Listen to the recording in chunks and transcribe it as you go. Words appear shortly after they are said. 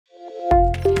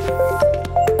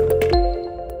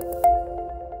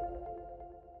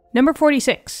Number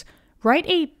 46, write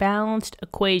a balanced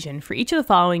equation for each of the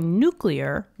following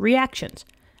nuclear reactions.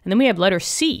 And then we have letter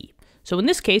C. So in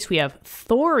this case, we have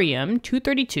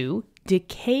thorium-232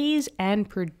 decays and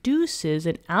produces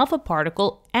an alpha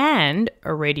particle and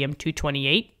a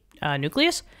radium-228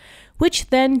 nucleus, which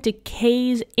then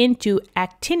decays into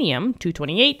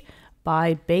actinium-228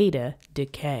 by beta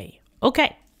decay.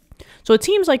 Okay, so it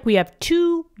seems like we have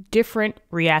two different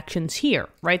reactions here,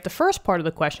 right? The first part of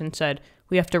the question said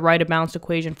we have to write a balanced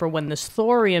equation for when this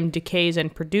thorium decays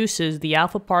and produces the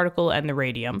alpha particle and the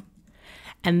radium.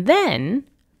 And then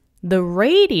the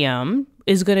radium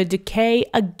is going to decay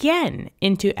again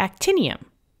into actinium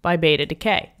by beta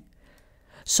decay.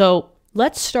 So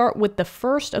let's start with the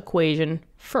first equation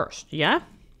first, yeah?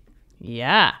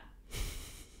 Yeah.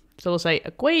 So we'll say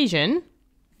equation.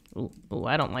 Ooh,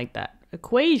 I don't like that.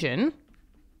 Equation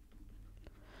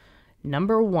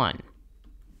number 1.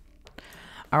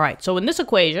 All right, so in this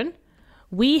equation,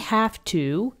 we have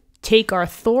to take our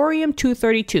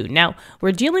thorium-232. Now,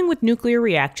 we're dealing with nuclear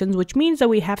reactions, which means that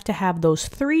we have to have those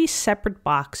 3 separate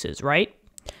boxes, right,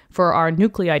 for our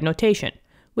nuclide notation,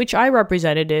 which I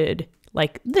represented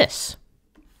like this.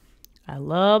 I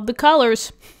love the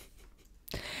colors.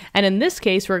 And in this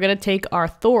case, we're going to take our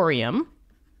thorium.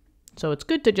 So it's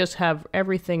good to just have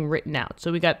everything written out.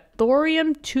 So we got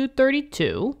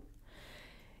thorium-232.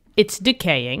 It's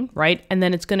decaying, right? And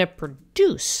then it's going to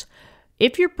produce.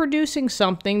 If you're producing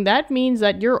something, that means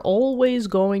that you're always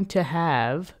going to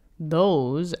have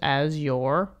those as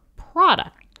your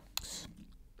products.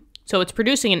 So it's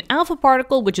producing an alpha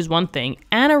particle, which is one thing,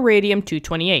 and a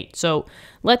radium-228. So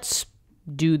let's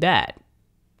do that.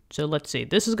 So let's see.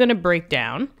 This is going to break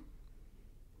down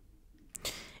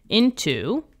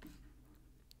into,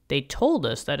 they told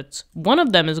us that it's one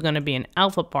of them is going to be an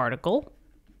alpha particle.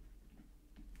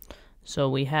 So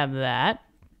we have that.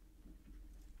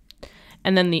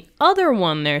 And then the other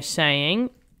one they're saying,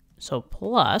 so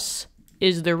plus,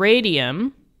 is the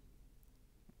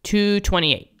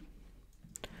radium-228.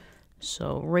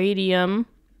 So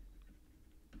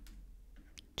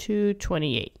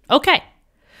radium-228. Okay.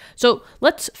 So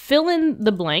let's fill in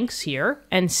the blanks here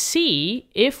and see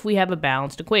if we have a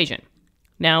balanced equation.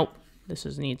 Now, this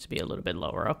needs to be a little bit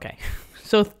lower. Okay.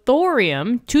 So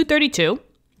thorium-232.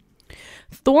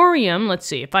 Thorium, let's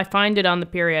see, if I find it on the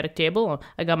periodic table,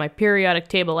 I got my periodic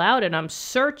table out and I'm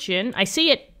searching. I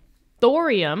see it.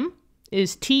 Thorium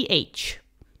is TH.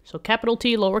 So capital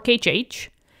T, lowercase h.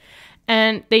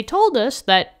 And they told us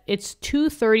that it's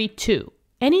 232.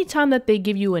 Anytime that they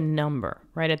give you a number,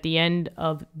 right, at the end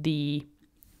of the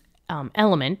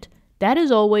element, that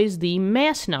is always the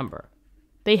mass number.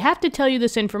 They have to tell you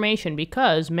this information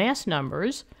because mass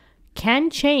numbers can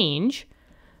change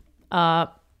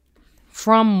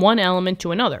from one element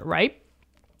to another, right?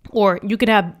 Or you could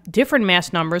have different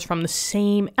mass numbers from the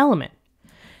same element.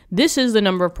 This is the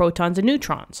number of protons and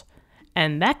neutrons.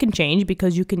 And that can change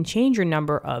because you can change your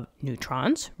number of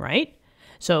neutrons, right?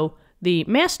 So the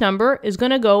mass number is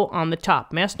going to go on the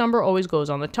top. Mass number always goes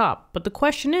on the top. But the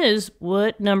question is,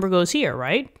 what number goes here,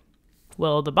 right?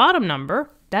 Well, the bottom number,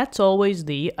 that's always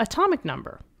the atomic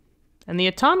number. And the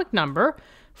atomic number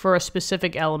for a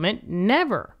specific element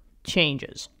never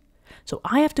changes. So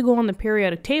I have to go on the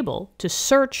periodic table to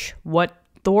search what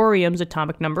thorium's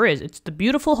atomic number is. It's the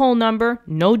beautiful whole number,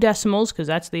 no decimals, because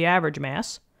that's the average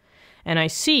mass. And I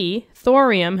see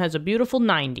thorium has a beautiful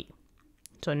 90.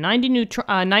 So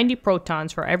 90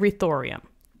 protons for every thorium.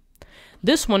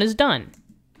 This one is done.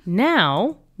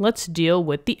 Now, let's deal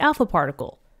with the alpha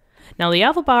particle. Now, the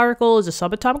alpha particle is a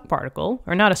subatomic particle,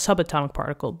 or not a subatomic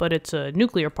particle, but it's a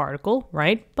nuclear particle,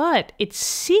 right? But it's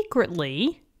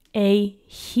secretly a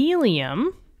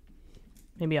helium,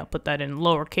 maybe I'll put that in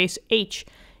lowercase h,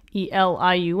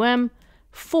 helium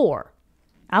 4.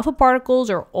 Alpha particles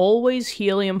are always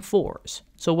helium 4s.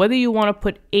 So whether you want to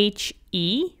put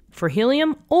He for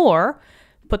helium or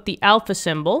put the alpha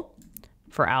symbol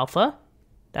for alpha,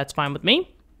 that's fine with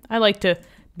me. I like to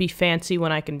be fancy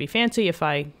when I can be fancy.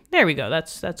 There we go,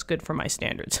 that's good for my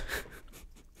standards.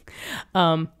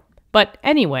 But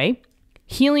anyway,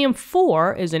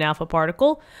 helium-4 is an alpha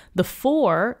particle. The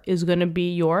 4 is going to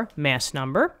be your mass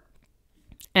number.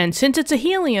 And since it's a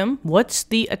helium, what's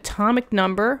the atomic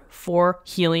number for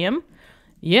helium?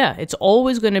 Yeah, it's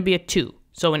always going to be a 2.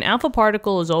 So an alpha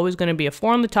particle is always going to be a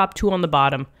 4 on the top, 2 on the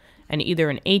bottom, and either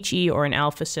an He or an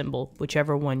alpha symbol,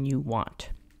 whichever one you want.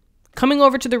 Coming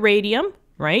over to the radium,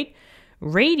 right?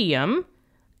 Radium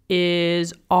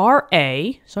is Ra.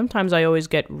 Sometimes I always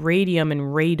get radium and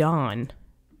radon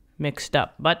mixed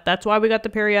up, but that's why we got the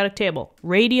periodic table.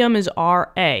 Radium is Ra.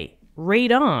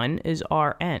 Radon is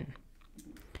Rn.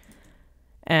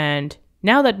 And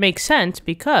now that makes sense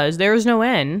because there is no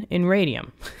N in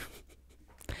radium.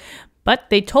 But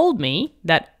they told me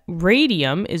that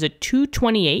radium is a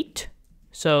 228,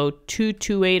 so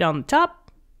 228 on the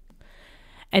top.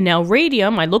 And now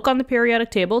radium, I look on the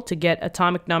periodic table to get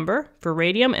atomic number for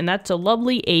radium, and that's a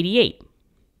lovely 88.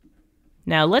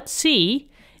 Now let's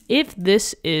see if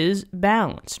this is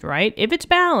balanced, right? If it's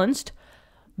balanced,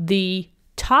 the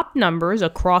top numbers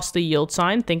across the yield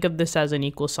sign, think of this as an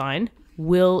equal sign,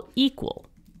 will equal.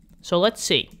 So let's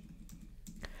see.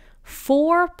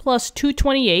 4 plus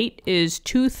 228 is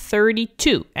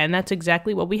 232, and that's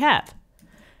exactly what we have.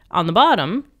 On the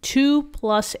bottom, 2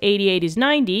 plus 88 is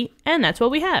 90, and that's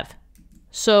what we have.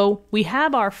 So we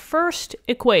have our first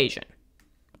equation.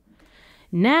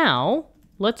 Now,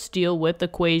 let's deal with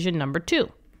equation number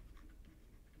 2,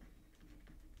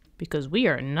 because we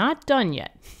are not done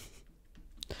yet.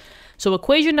 So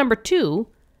equation number 2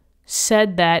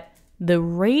 said that the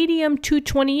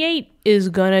radium-228 is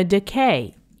going to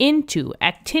decay into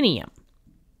actinium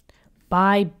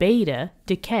by beta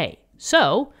decay.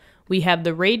 So we have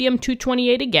the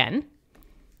radium-228 again.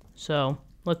 So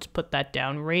let's put that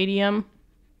down.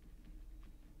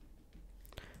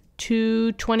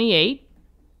 Radium-228.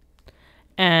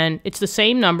 And it's the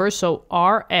same number, so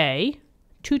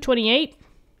Ra-228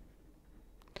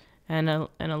 and a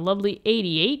lovely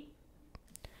 88.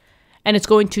 And it's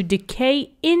going to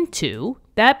decay into,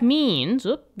 that means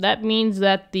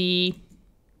that the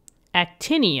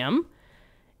actinium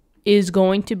is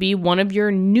going to be one of your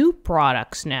new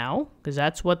products now, because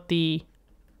that's what the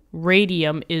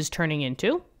radium is turning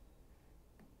into.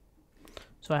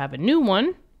 So I have a new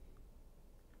one.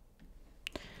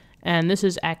 And this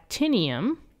is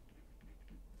actinium.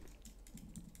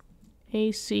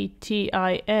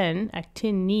 A-C-T-I-N,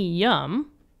 actinium.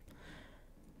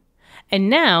 And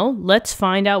now let's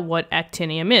find out what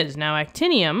actinium is. Now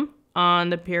actinium on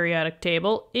the periodic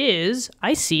table is,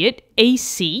 I see it,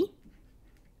 AC.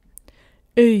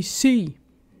 AC,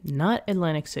 not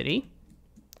Atlantic City.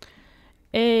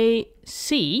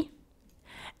 AC.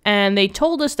 And they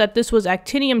told us that this was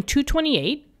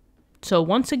actinium-228. So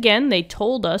once again, they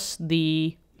told us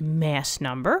the mass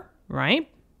number, right?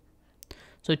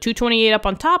 So 228 up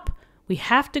on top. We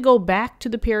have to go back to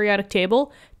the periodic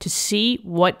table to see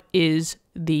what is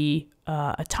the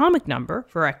atomic number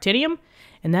for actinium,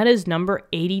 and that is number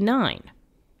 89.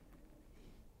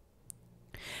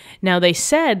 Now, they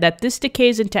said that this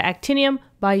decays into actinium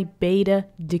by beta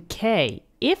decay.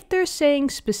 If they're saying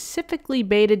specifically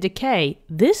beta decay,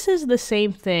 this is the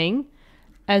same thing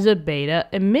as a beta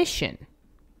emission.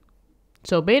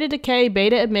 So beta decay,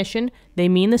 beta emission, they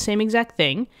mean the same exact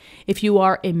thing. If you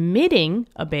are emitting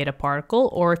a beta particle,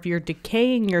 or if you're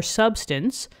decaying your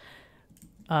substance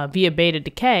via beta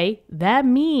decay, that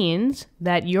means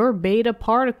that your beta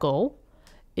particle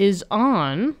is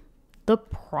on the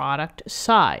product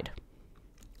side.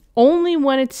 Only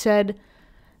when it said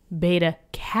beta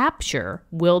capture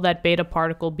will that beta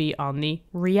particle be on the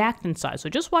reactant side. So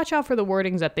just watch out for the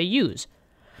wordings that they use.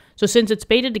 So since it's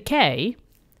beta decay,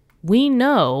 we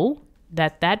know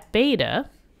that that beta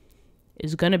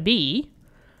is going to be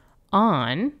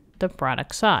on the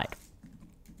product side.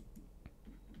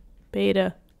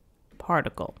 Beta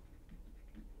particle.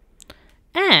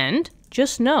 And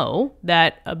just know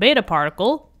that a beta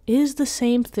particle is the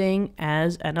same thing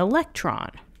as an electron.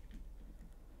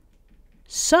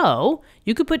 So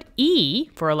you could put E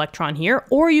for electron here,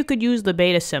 or you could use the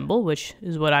beta symbol, which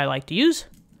is what I like to use.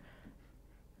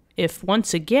 If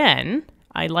once again,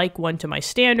 I like one to my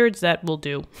standards, that will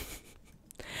do.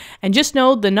 And just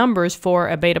know the numbers for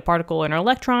a beta particle and an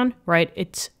electron, right?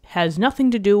 It has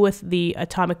nothing to do with the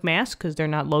atomic mass because they're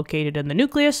not located in the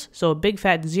nucleus. So a big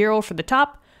fat 0 for the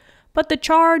top. But the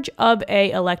charge of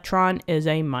an electron is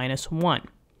a -1.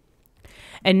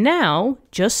 And now,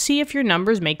 just see if your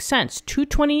numbers make sense.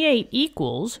 228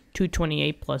 equals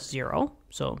 228 plus 0.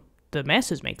 So the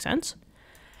masses make sense.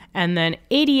 And then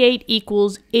 88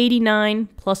 equals 89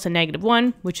 plus a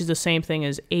 -1, which is the same thing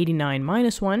as 89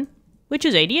 minus 1, which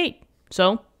is 88.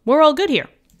 So we're all good here.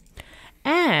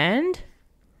 And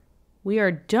we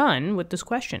are done with this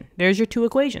question. There's your 2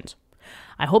 equations.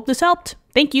 I hope this helped.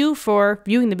 Thank you for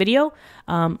viewing the video.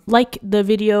 Like the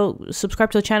video, subscribe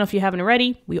to the channel if you haven't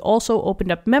already. We also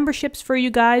opened up memberships for you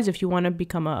guys if you want to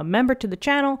become a member to the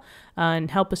channel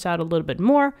and help us out a little bit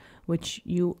more, which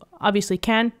you obviously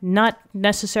can. Not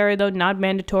necessary though, not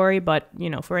mandatory, but you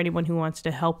know, for anyone who wants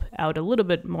to help out a little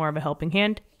bit more of a helping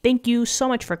hand. Thank you so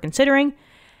much for considering,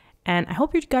 and I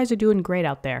hope you guys are doing great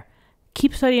out there.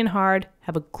 Keep studying hard,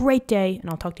 have a great day, and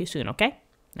I'll talk to you soon, okay?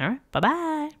 All right,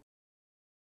 bye-bye.